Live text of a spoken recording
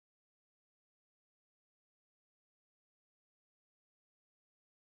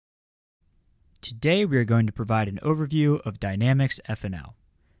Today we are going to provide an overview of Dynamics F&O.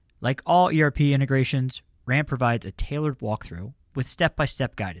 Like all ERP integrations, Ramp provides a tailored walkthrough with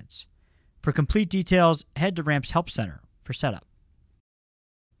step-by-step guidance. For complete details, head to Ramp's Help Center for setup.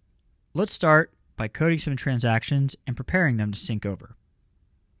 Let's start by coding some transactions and preparing them to sync over.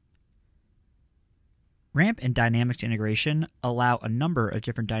 Ramp and Dynamics integration allow a number of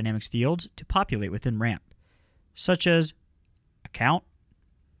different Dynamics fields to populate within Ramp, such as account,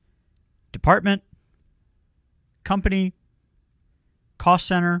 department, company, cost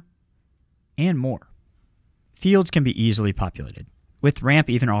center, and more. Fields can be easily populated, with Ramp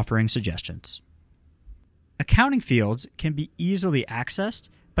even offering suggestions. Accounting fields can be easily accessed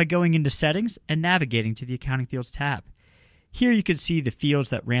by going into Settings and navigating to the Accounting Fields tab. Here you can see the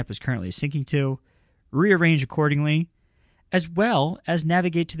fields that Ramp is currently syncing to, rearrange accordingly, as well as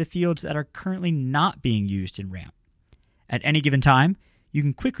navigate to the fields that are currently not being used in Ramp. At any given time, you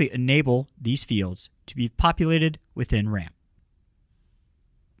can quickly enable these fields to be populated within Ramp.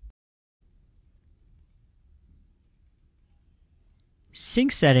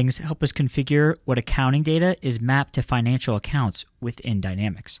 Sync settings help us configure what accounting data is mapped to financial accounts within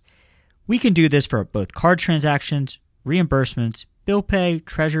Dynamics. We can do this for both card transactions, reimbursements, bill pay,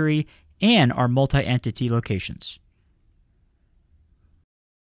 treasury, and our multi-entity locations.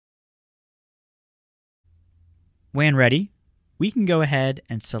 When ready, we can go ahead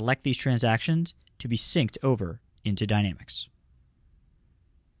and select these transactions to be synced over into Dynamics.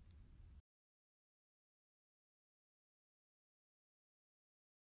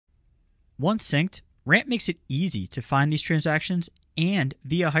 Once synced, Ramp makes it easy to find these transactions and,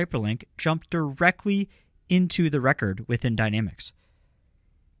 via hyperlink, jump directly into the record within Dynamics.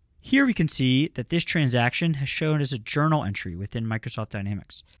 Here we can see that this transaction has shown as a journal entry within Microsoft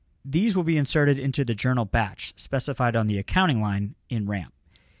Dynamics. These will be inserted into the journal batch specified on the accounting line in Ramp.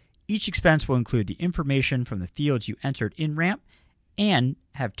 Each expense will include the information from the fields you entered in Ramp and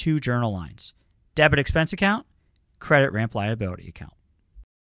have two journal lines: debit expense account, credit Ramp liability account.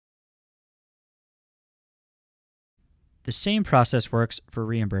 The same process works for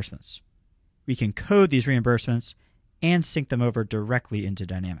reimbursements. We can code these reimbursements and sync them over directly into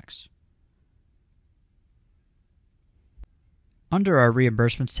Dynamics. Under our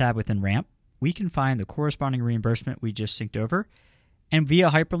Reimbursements tab within Ramp, we can find the corresponding reimbursement we just synced over, and via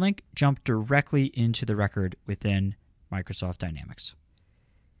hyperlink, jump directly into the record within Microsoft Dynamics.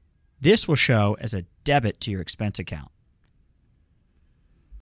 This will show as a debit to your expense account.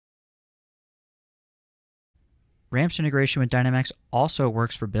 Ramp's integration with Dynamics also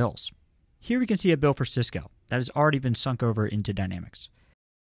works for bills. Here we can see a bill for Cisco that has already been sunk over into Dynamics.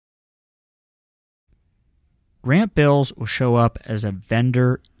 Ramp bills will show up as a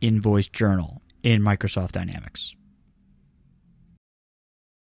vendor invoice journal in Microsoft Dynamics.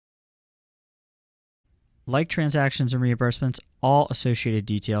 Like transactions and reimbursements, all associated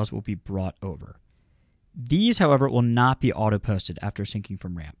details will be brought over. These, however, will not be auto-posted after syncing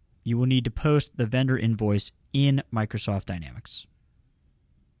from Ramp. You will need to post the vendor invoice in Microsoft Dynamics.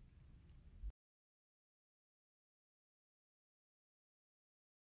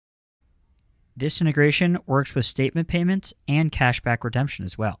 This integration works with statement payments and cashback redemption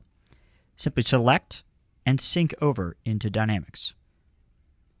as well. Simply select and sync over into Dynamics.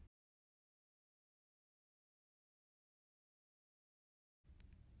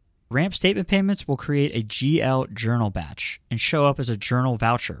 Ramp statement payments will create a GL journal batch and show up as a journal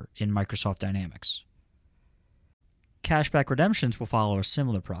voucher in Microsoft Dynamics. Cashback redemptions will follow a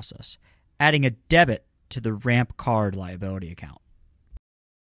similar process, adding a debit to the Ramp card liability account.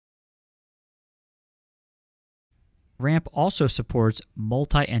 Ramp also supports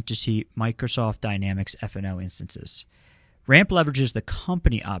multi-entity Microsoft Dynamics F&O instances. Ramp leverages the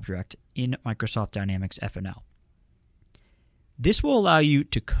company object in Microsoft Dynamics F&O. This will allow you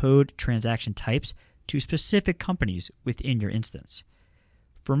to code transaction types to specific companies within your instance.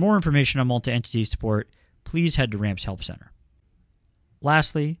 For more information on multi-entity support, please head to Ramp's Help Center.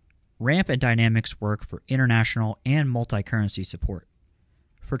 Lastly, Ramp and Dynamics work for international and multi-currency support.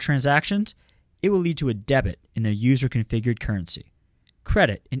 For transactions, it will lead to a debit in the user-configured currency,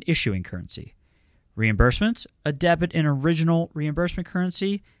 credit in issuing currency, reimbursements, a debit in original reimbursement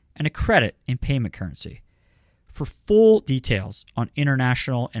currency, and a credit in payment currency. For full details on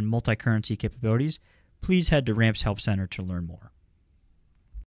international and multi-currency capabilities, please head to Ramp's Help Center to learn more.